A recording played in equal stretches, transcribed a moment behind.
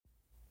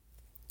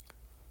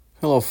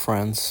Hello,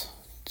 friends.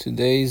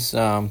 Today's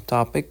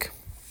topic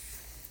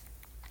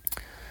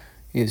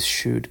is: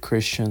 should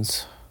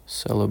Christians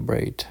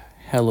celebrate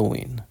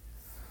Halloween?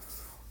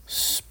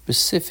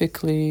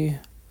 Specifically,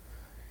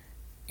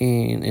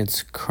 in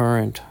its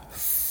current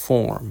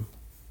form,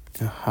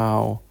 and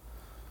how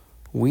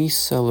we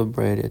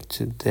celebrate it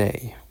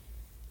today.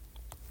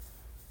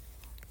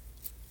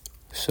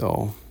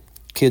 So,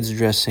 kids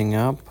dressing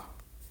up,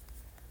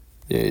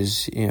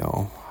 there's,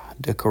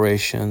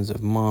 decorations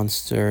of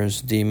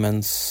monsters,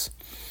 demons,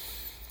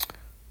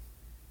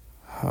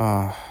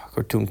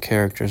 cartoon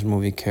characters,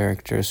 movie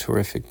characters,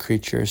 horrific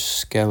creatures,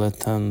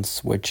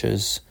 skeletons,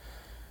 witches,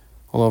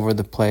 all over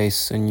the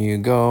place. And you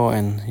go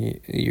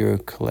and you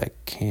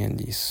collect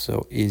candies.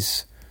 So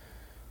is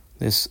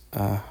this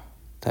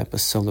type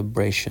of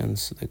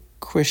celebrations that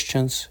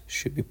Christians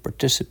should be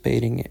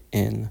participating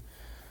in?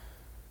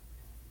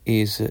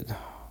 Is it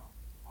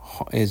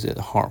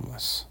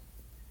harmless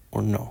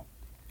or no?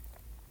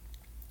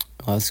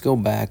 Let's go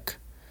back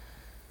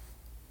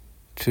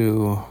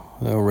to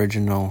the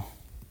original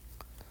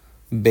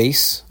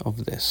base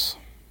of this.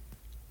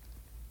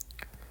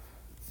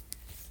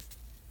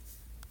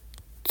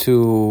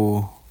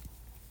 To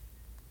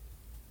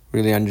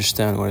really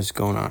understand what is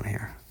going on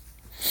here.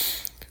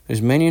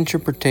 There's many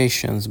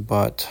interpretations,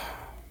 but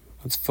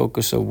let's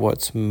focus on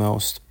what's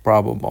most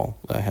probable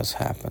that has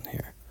happened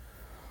here.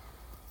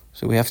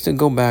 So we have to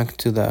go back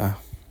to the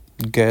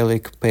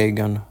Gaelic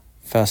pagan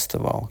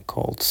festival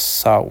called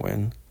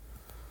Samhain.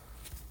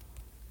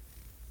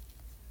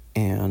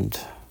 And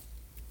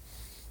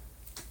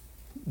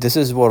this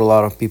is what a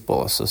lot of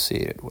people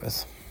associate it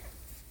with.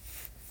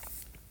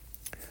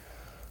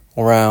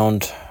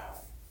 Around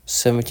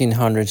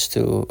 1700s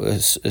to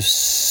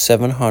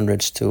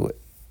 700s to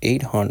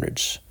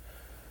 800s,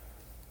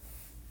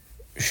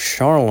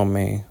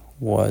 Charlemagne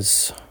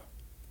was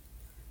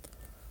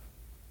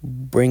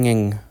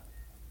bringing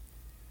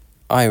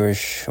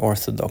Irish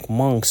Orthodox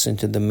monks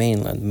into the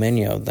mainland,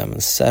 many of them,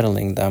 and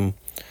settling them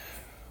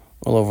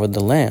all over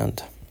the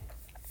land.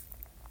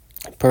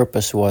 The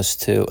purpose was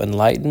to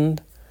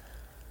enlighten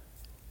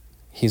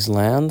his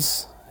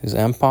lands, his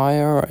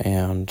empire,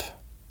 and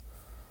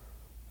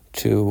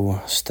to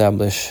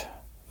establish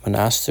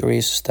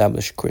monasteries,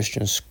 establish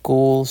Christian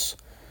schools,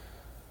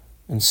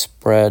 and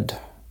spread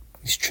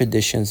these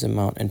traditions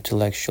among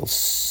intellectual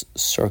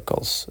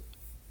circles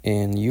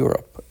in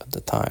Europe at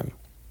the time.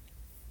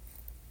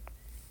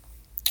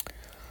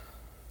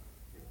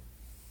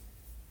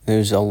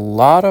 There's a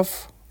lot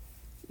of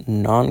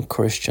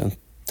non-Christian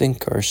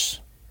thinkers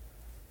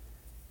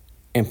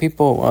and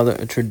people of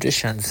other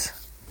traditions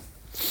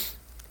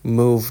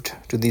moved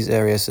to these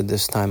areas at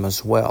this time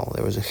as well.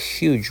 There was a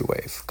huge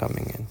wave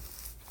coming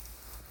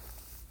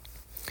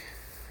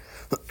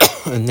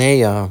in. And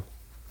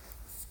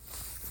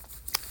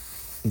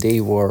they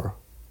were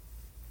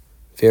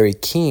very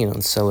keen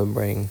on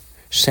celebrating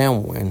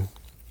Samhain,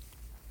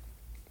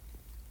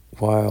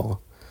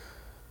 while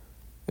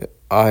the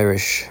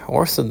Irish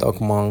Orthodox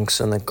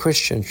monks and the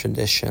Christian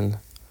tradition,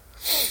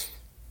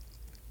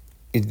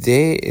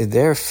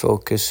 their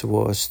focus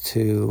was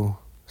to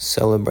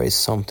celebrate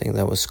something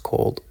that was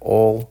called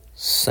All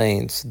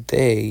Saints'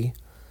 Day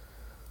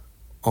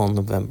on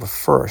November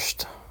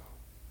 1st.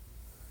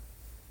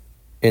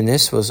 And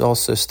this was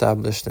also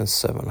established in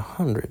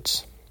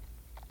 700s.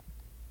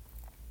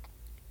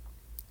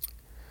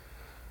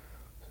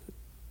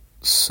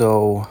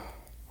 So,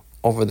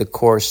 over the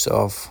course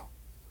of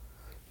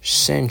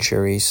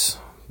centuries,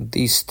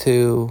 these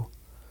two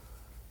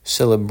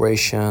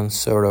celebrations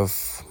sort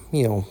of,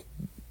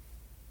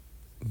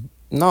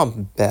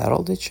 not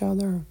battled each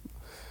other,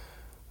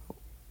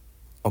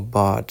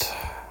 but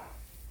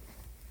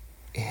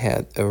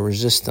had a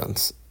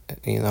resistance,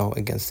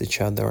 against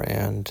each other,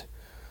 and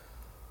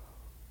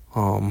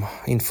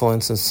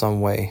influence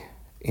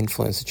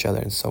each other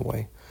in some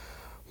way.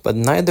 But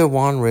neither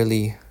one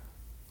really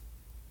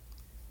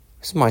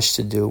has much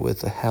to do with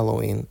the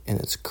Halloween in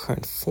its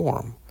current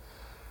form.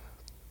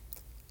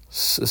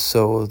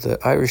 So the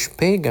Irish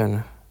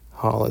pagan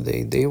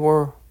holiday, they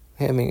were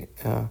having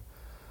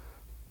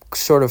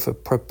sort of a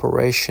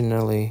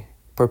preparational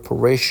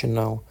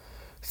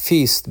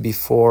feast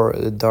before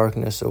the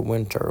darkness of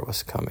winter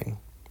was coming.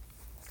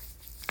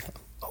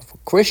 For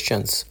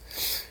Christians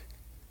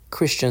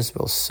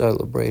were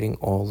celebrating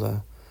all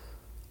the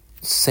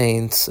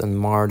saints and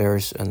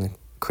martyrs and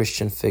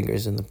Christian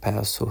figures in the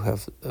past who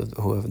have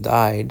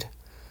died.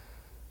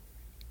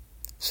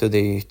 So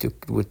they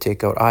would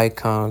take out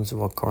icons,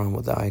 walk around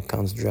with the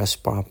icons, dress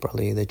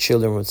properly. The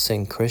children would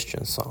sing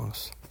Christian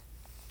songs.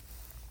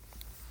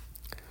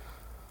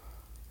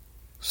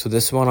 So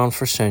this went on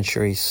for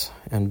centuries,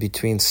 and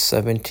between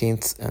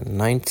 17th and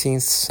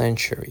 19th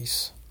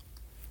centuries,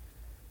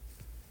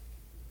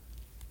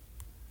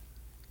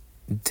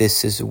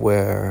 this is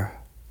where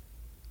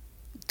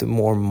the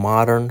more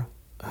modern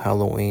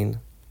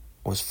Halloween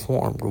was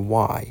formed.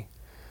 Why?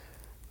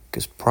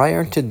 Because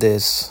prior to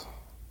this,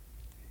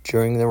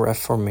 during the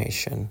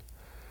Reformation,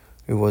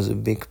 there was a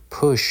big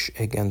push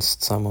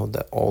against some of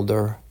the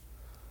older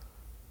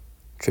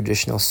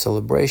traditional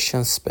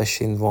celebrations,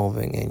 especially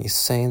involving any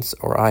saints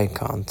or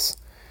icons.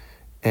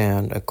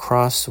 And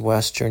across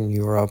Western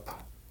Europe,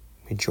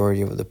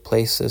 majority of the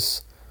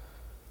places,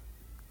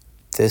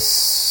 this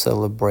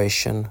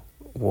celebration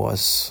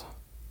was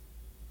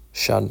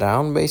shut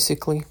down,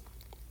 basically.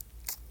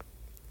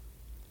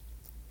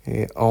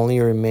 It only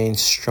remained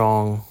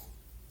strong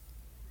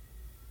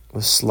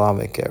with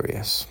Slavic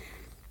areas.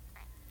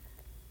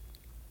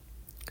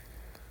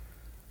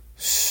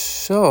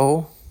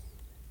 So,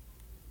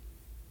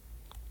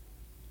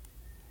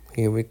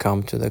 here we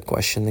come to the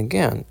question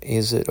again.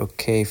 Is it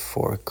okay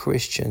for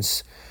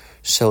Christians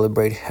to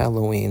celebrate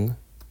Halloween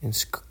in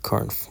its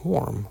current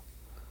form?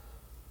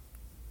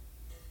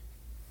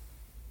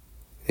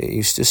 They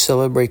used to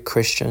celebrate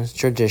Christian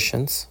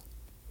traditions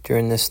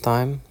during this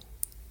time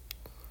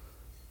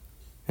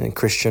and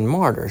Christian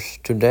martyrs.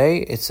 Today,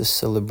 it's a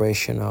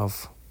celebration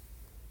of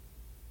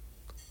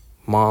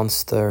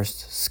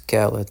monsters,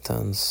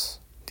 skeletons,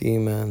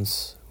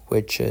 demons,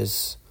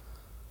 witches,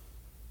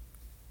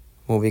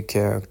 movie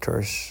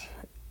characters,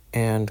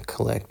 and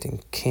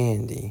collecting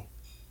candy.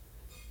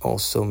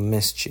 Also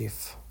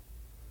mischief.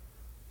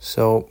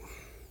 So,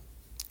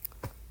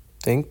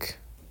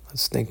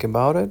 let's think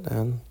about it,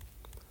 and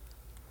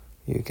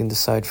you can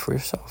decide for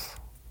yourself.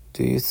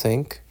 Do you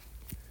think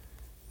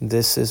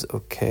this is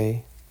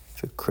okay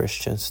for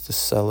Christians to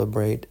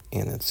celebrate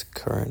in its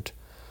current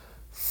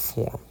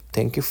form?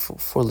 Thank you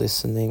for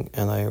listening,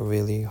 and I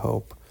really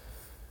hope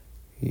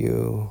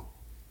you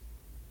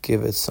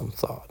give it some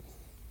thought.